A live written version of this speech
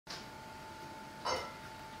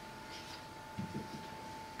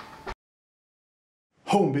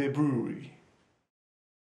home beer brewery.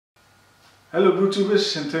 Hello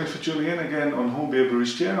brewtubers, and thanks for tuning in again on Home Beer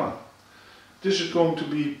Brewery's channel. This is going to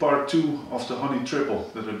be part 2 of the Honey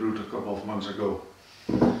Tripel that I brewed a couple of months ago.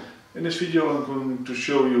 In this video I'm going to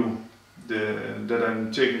show you that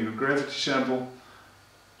I'm taking a gravity sample,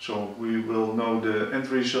 so we will know the end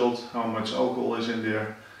result, how much alcohol is in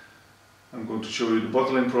there. I'm going to show you the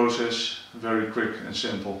bottling process, very quick and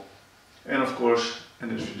simple. And of course, in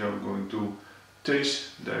this video I'm going to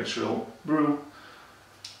taste the actual brew.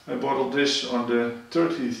 I bottled this on the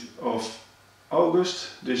 30th of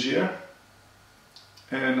August this year,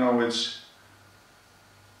 and now it's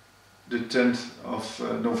the 10th of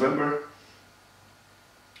November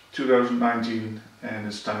 2019, and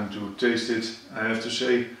it's time to taste it. I have to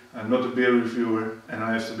say, I'm not a beer reviewer, and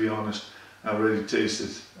I have to be honest, I already tasted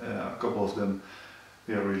a couple of them.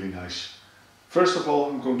 They are really nice. First of all,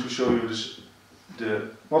 I'm going to show you the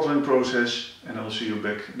bottling process, and I'll see you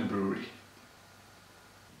back in the brewery.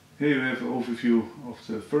 Here you have an overview of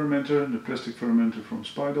the fermenter, the plastic fermenter from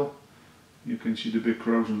Perle. You can see the big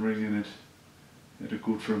Krausen ring in it. Had a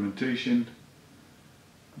good fermentation.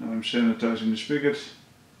 Now I'm sanitizing the spigot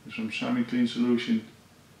with some semi-clean solution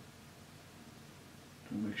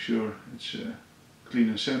to make sure it's clean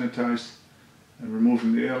and sanitized, and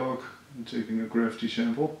removing the airlock and taking a gravity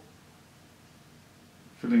sample.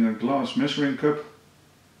 Filling a glass measuring cup,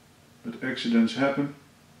 but accidents happen.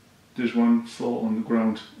 This one fell on the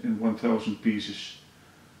ground in 1000 pieces.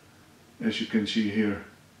 As you can see here,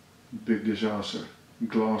 big disaster,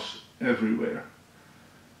 glass everywhere.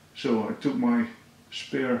 So I took my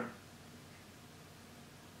spare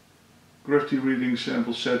gravity reading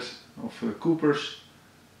sample set of Coopers,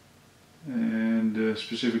 and the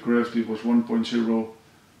specific gravity was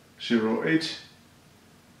 1.008.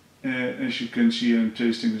 As you can see, I'm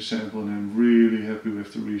tasting the sample and I'm really happy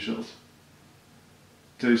with the result.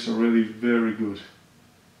 Tastes already very good.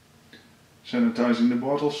 Sanitizing the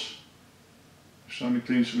bottles,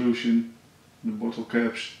 semi-clean solution, the bottle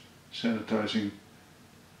caps, sanitizing.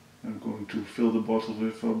 I'm going to fill the bottle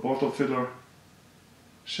with a bottle filler,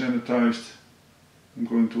 sanitized. I'm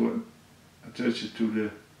going to attach it to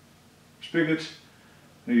the spigot.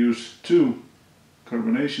 I use 2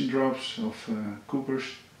 carbonation drops of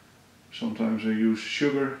Coopers. Sometimes I use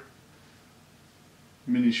sugar,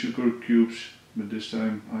 mini sugar cubes, but this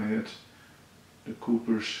time I had the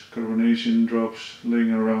Coopers carbonation drops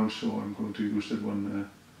laying around, so I'm going to use that one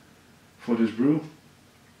for this brew.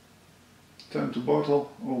 Time to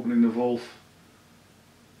bottle, opening the valve,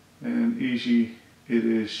 and easy it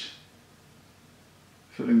is.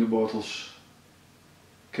 Filling the bottles,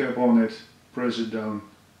 cap on it, press it down.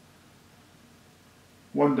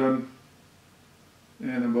 One done,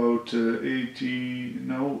 and about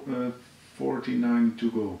 49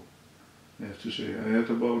 to go. I have to say, I had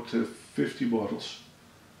about 50 bottles,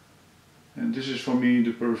 and this is for me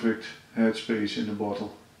the perfect headspace in the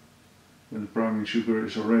bottle when the priming sugar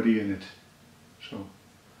is already in it. So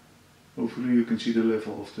hopefully you can see the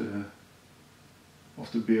level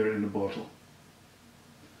of the beer in the bottle.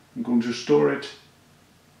 I'm going to store it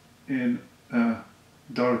in a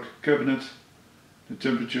dark cabinet. The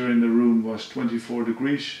temperature in the room was 24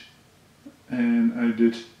 degrees, and I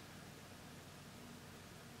did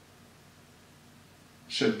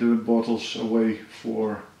set the bottles away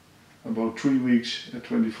for about 3 weeks at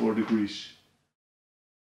 24 degrees.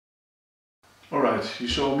 Alright, you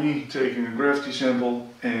saw me taking a gravity sample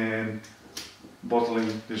and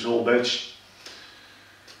bottling this whole batch.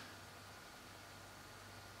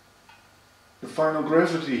 The final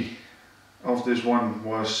gravity of this one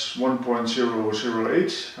was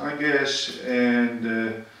 1.008, I guess, and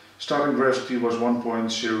the starting gravity was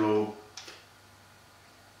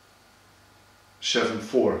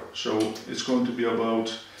 1.074, so it's going to be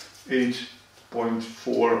about 8.4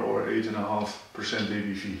 or 8.5%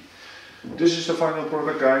 ABV. This is the final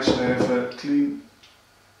product, guys. I have a clean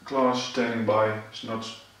glass standing by. It's not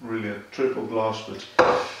really a triple glass, but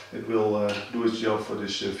it will do its job for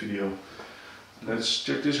this video. Let's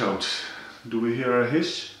check this out. Do we hear a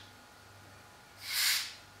hiss?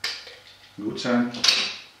 Good sign.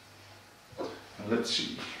 Let's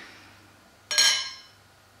see.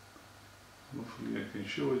 Hopefully I can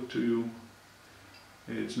show it to you.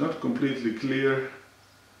 It's not completely clear.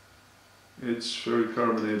 It's very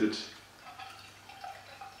carbonated.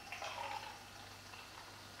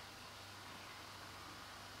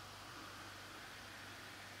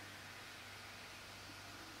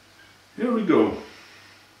 Here we go.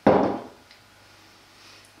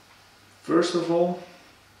 First of all,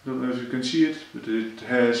 I don't know if you can see it, but it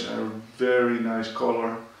has a very nice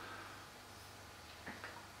color.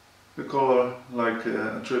 the color like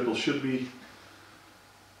a triple should be.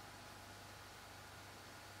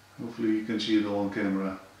 Hopefully you can see it all on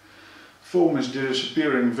camera. Foam is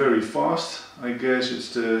disappearing very fast. I guess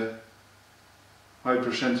it's the high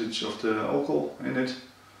percentage of the alcohol in it.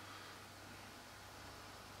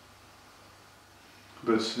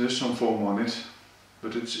 But there's some foam on it.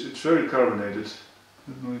 But it's very carbonated.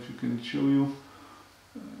 I don't know if you can show you.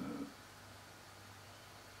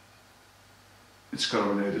 It's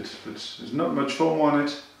carbonated, but there's not much foam on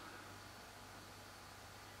it.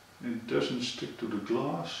 It doesn't stick to the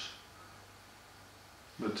glass.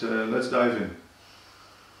 But let's dive in.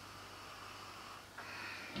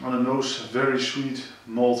 On the nose, very sweet,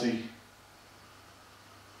 malty.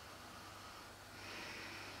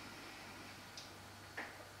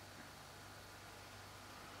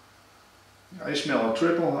 I smell a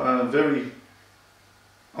triple, a very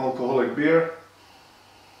alcoholic beer.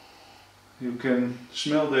 You can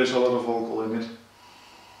smell there's a lot of alcohol in it.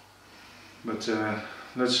 But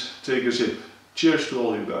let's take a sip. Cheers to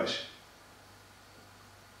all you guys.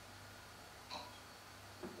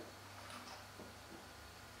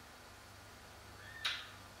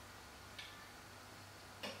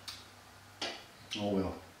 Oh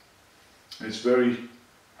well. It's very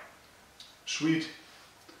sweet,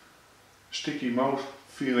 sticky mouth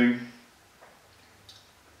feeling.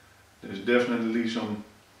 There's definitely some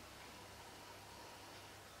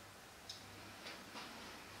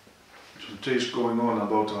taste going on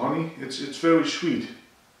about the honey. It's very sweet.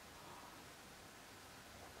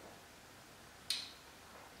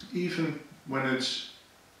 Even when it's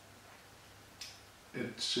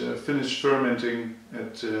finished fermenting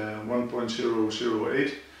at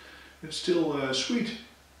 1.008, it's still sweet.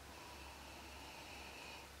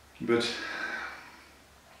 But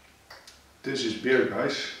this is beer,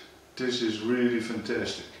 guys. This is really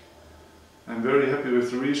fantastic. I'm very happy with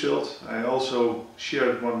the result. I also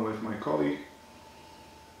shared one with my colleague.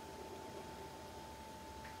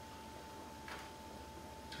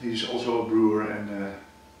 He's also a brewer and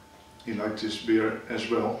he liked this beer as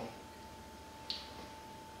well.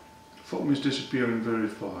 Foam is disappearing very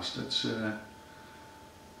fast. That's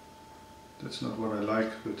not what I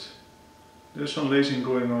like, but there's some lacing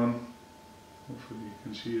going on. Hopefully you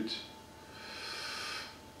can see it.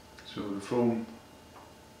 So the foam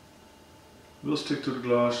will stick to the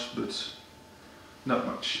glass, but not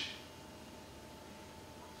much.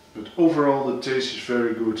 But overall the taste is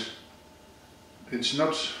very good. It's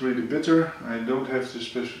not really bitter. I don't have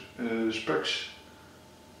the specs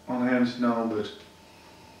on hand now, but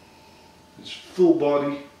it's full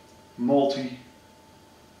body, malty.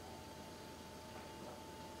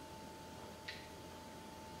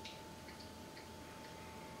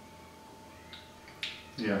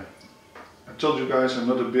 Yeah, I told you guys I'm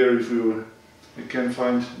not a beer reviewer. I can't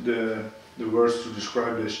find the words to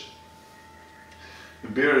describe this. The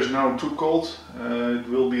beer is now too cold. It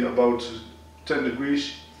will be about 10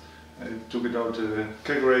 degrees. I took it out the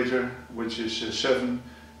kegerator, which is 7,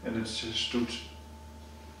 and it stood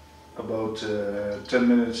about 10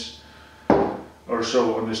 minutes or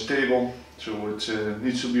so on this table. So it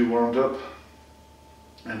needs to be warmed up,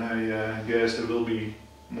 and I guess there will be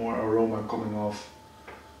more aroma coming off.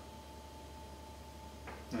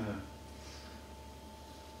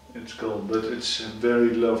 It's cold, but it's a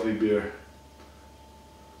very lovely beer.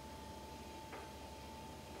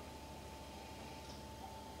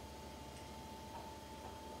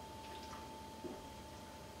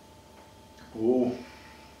 Oh,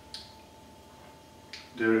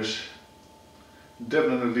 there is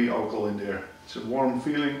definitely alcohol in there. It's a warm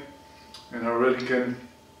feeling, and I already can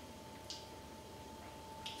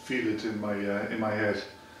feel it in my head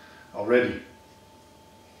already.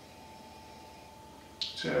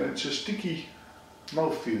 It's a sticky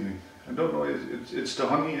mouth feeling. I don't know, it's the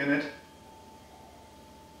honey in it.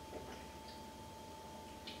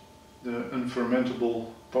 The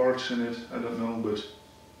unfermentable parts in it, I don't know, but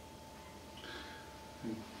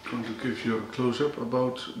I'm going to give you a close-up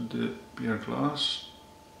about the beer glass.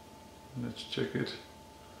 Let's check it.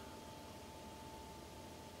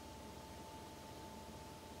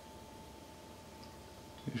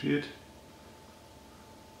 You see it?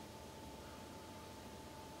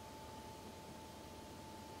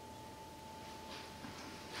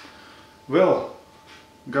 Well,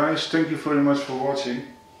 guys, thank you very much for watching.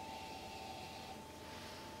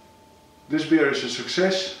 This beer is a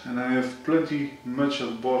success, and I have much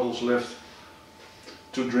of bottles left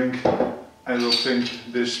to drink. I will think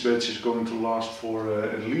this batch is going to last for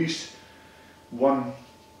at least 1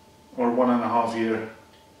 or 1.5 years.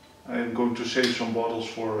 I am going to save some bottles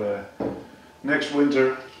for next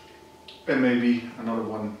winter, and maybe another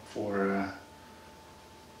one for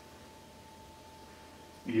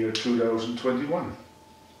year 2021.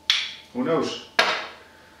 Who knows?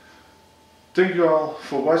 Thank you all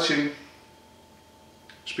for watching.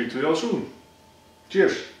 Speak to you all soon.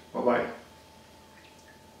 Cheers. Bye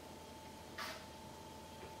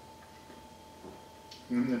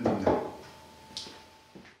bye.